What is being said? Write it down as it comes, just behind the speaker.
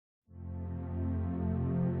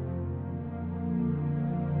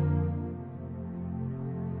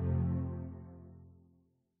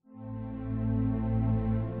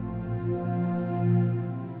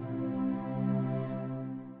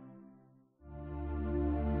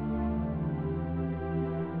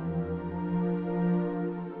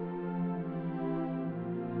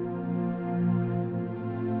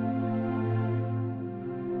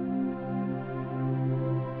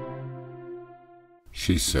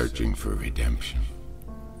She's searching for redemption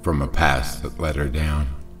from a past that let her down.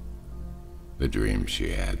 The dreams she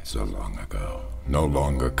had so long ago no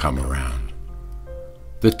longer come around.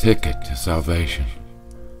 The ticket to salvation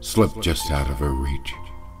slipped just out of her reach.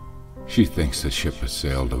 She thinks the ship has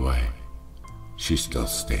sailed away. She's still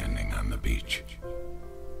standing on the beach.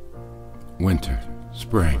 Winter,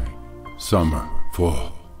 spring, summer,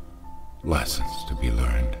 fall, lessons to be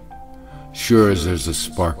learned. Sure as there's a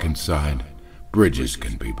spark inside, bridges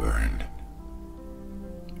can be burned.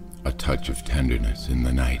 A touch of tenderness in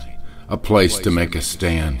the night, a place to make a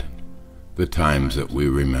stand. The times that we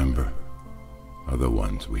remember are the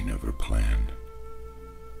ones we never planned.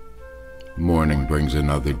 Morning brings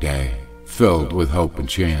another day, filled with hope and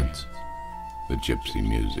chance. The gypsy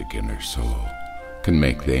music in her soul can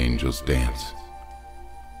make the angels dance.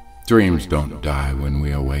 Dreams don't die when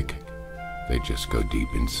we awake, they just go deep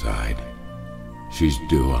inside. She's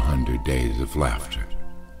due 100 days of laughter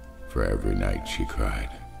for every night she cried.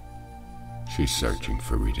 She's searching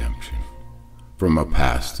for redemption from a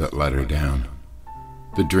past that let her down.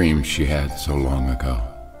 The dreams she had so long ago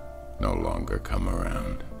no longer come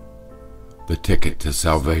around. The ticket to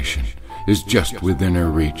salvation is just within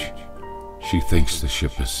her reach. She thinks the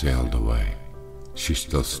ship has sailed away. She's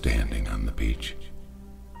still standing on the beach.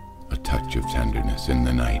 A touch of tenderness in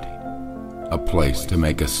the night, a place to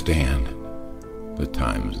make a stand. The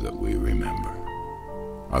times that we remember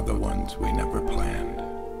are the ones we never planned.